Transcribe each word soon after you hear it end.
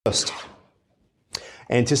First,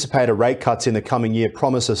 anticipated rate cuts in the coming year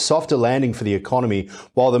promise a softer landing for the economy,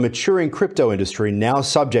 while the maturing crypto industry, now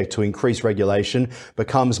subject to increased regulation,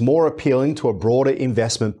 becomes more appealing to a broader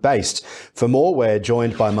investment base. For more, we're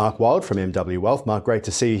joined by Mark Wild from MW Wealth. Mark, great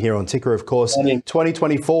to see you here on Ticker. Of course,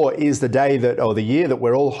 2024 is the year that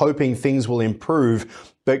we're all hoping things will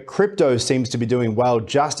improve. But crypto seems to be doing well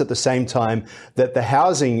just at the same time that the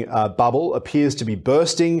housing bubble appears to be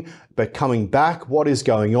bursting, but coming back. What is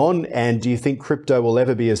going on? And do you think crypto will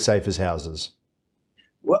ever be as safe as houses?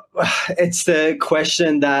 Well, it's the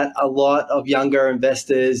question that a lot of younger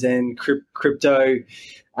investors and crypto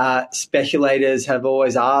speculators have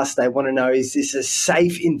always asked. They want to know, is this a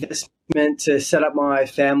safe investment to set up my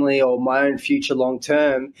family or my own future long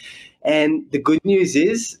term? And the good news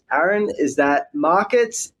is, Aaron, is that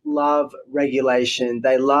markets love regulation.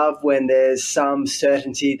 They love when there's some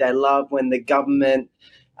certainty. They love when the government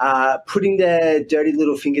putting their dirty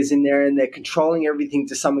little fingers in there and they're controlling everything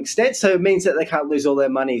to some extent. So it means that they can't lose all their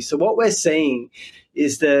money. So what we're seeing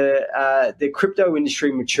is the crypto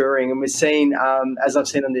industry maturing. And we're seeing, as I've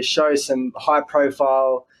seen on this show, some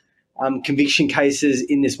high-profile conviction cases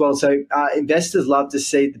in this world. So investors love to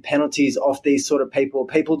see the penalties of these sort of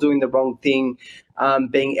people doing the wrong thing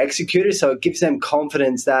being executed. So it gives them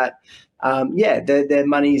confidence that, their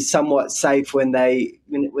money is somewhat safe when they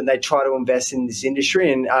try to invest in this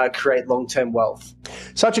industry and create long-term wealth.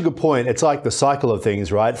 Such a good point. It's like the cycle of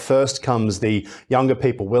things, right? First comes the younger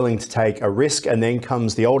people willing to take a risk, and then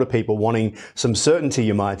comes the older people wanting some certainty,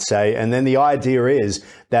 you might say. And then the idea is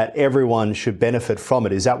that everyone should benefit from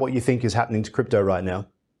it. Is that what you think is happening to crypto right now?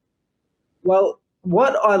 Well,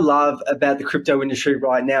 what I love about the crypto industry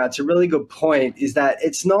right now, it's a really good point, is that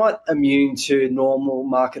it's not immune to normal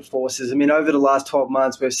market forces. I mean, over the last 12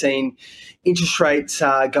 months, we've seen interest rates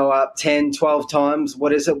go up 10, 12 times.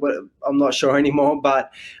 What is it? I'm not sure anymore,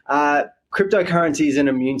 but cryptocurrency isn't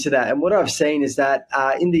immune to that. And what I've seen is that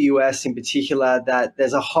in the US in particular, that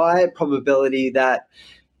there's a high probability that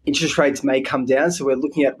interest rates may come down. So we're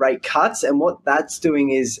looking at rate cuts. And what that's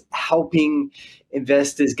doing is helping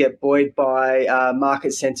investors get buoyed by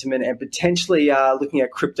market sentiment and potentially looking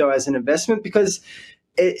at crypto as an investment, because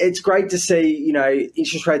it's great to see,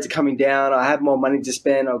 interest rates are coming down. I have more money to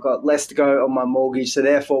spend. I've got less to go on my mortgage. So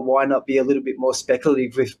therefore, why not be a little bit more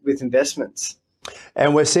speculative with investments?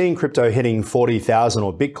 And we're seeing crypto hitting 40,000,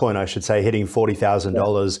 or Bitcoin, I should say, hitting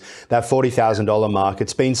 $40,000. That $40,000 mark,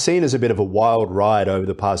 it's been seen as a bit of a wild ride over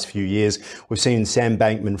the past few years. We've seen Sam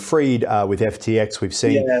Bankman-Fried with FTX. We've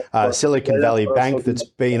seen Silicon Valley Bank that's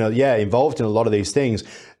been involved in a lot of these things.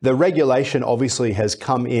 The regulation obviously has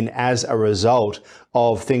come in as a result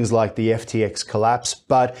of things like the FTX collapse.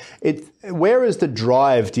 But where has the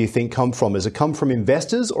drive, do you think, come from? Has it come from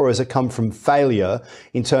investors, or has it come from failure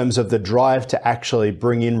in terms of the drive to actually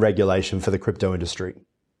bring in regulation for the crypto industry?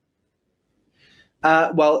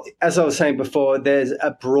 Well, as I was saying before, there's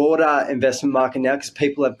a broader investment market now because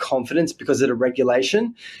people have confidence because of the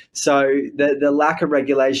regulation. So the lack of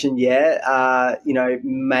regulation,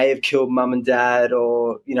 may have killed mum and dad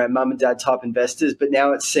or, mum and dad type investors, but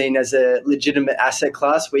now it's seen as a legitimate asset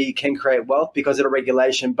class where you can create wealth because of the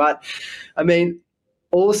regulation. But I mean,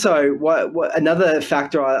 also, what another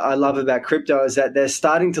factor I love about crypto is that they're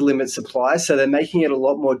starting to limit supply. So they're making it a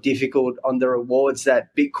lot more difficult on the rewards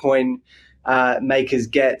that Bitcoin makers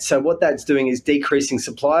get. So what that's doing is decreasing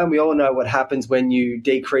supply, and we all know what happens when you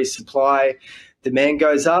decrease supply. Demand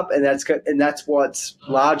goes up, and that's what's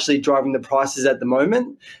largely driving the prices at the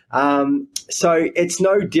moment. So it's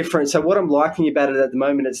no different. So what I'm liking about it at the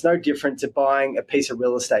moment, it's no different to buying a piece of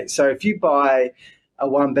real estate. So if you buy a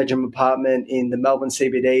one-bedroom apartment in the Melbourne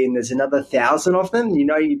CBD and there's another 1,000 of them,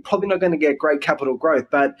 you're probably not going to get great capital growth.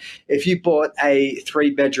 But if you bought a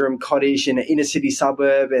 3-bedroom cottage in an inner-city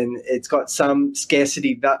suburb and it's got some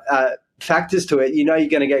scarcity factors to it, you're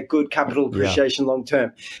going to get good capital appreciation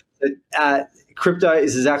long-term. Crypto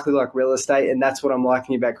is exactly like real estate, and that's what I'm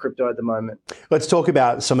liking about crypto at the moment. Let's talk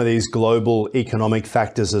about some of these global economic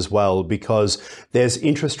factors as well, because there's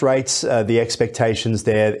interest rates, the expectations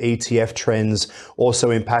there, ETF trends also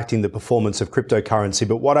impacting the performance of cryptocurrency.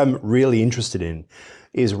 But what I'm really interested in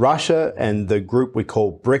is Russia and the group we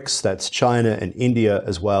call BRICS, that's China and India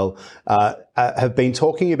as well, have been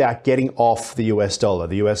talking about getting off the US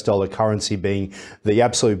dollar currency being the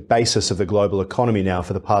absolute basis of the global economy now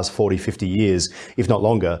for the past 40, 50 years, if not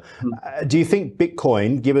longer. Do you think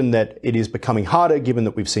Bitcoin, given that it is becoming harder, given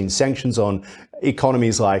that we've seen sanctions on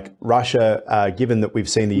economies like Russia, given that we've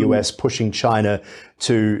seen the US pushing China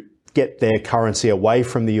to get their currency away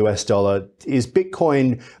from the US dollar, is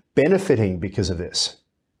Bitcoin benefiting because of this?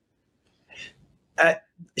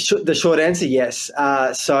 The short answer, yes.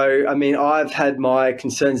 So, I mean, I've had my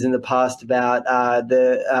concerns in the past about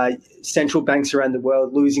the central banks around the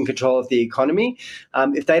world losing control of the economy.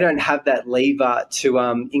 If they don't have that lever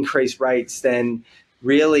to increase rates, then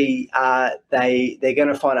really they're going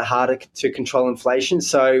to find it harder to control inflation.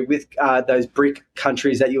 So with those BRIC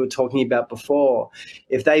countries that you were talking about before,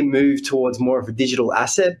 if they move towards more of a digital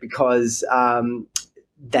asset because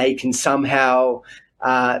they can somehow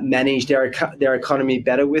manage their economy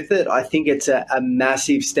better with it, I think it's a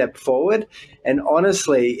massive step forward. And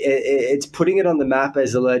honestly, it's putting it on the map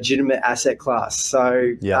as a legitimate asset class.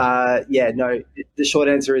 So, the short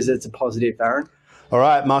answer is it's a positive, Aaron. All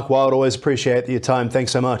right, Mark Wild, always appreciate your time.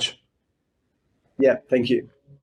 Thanks so much. Yeah, thank you.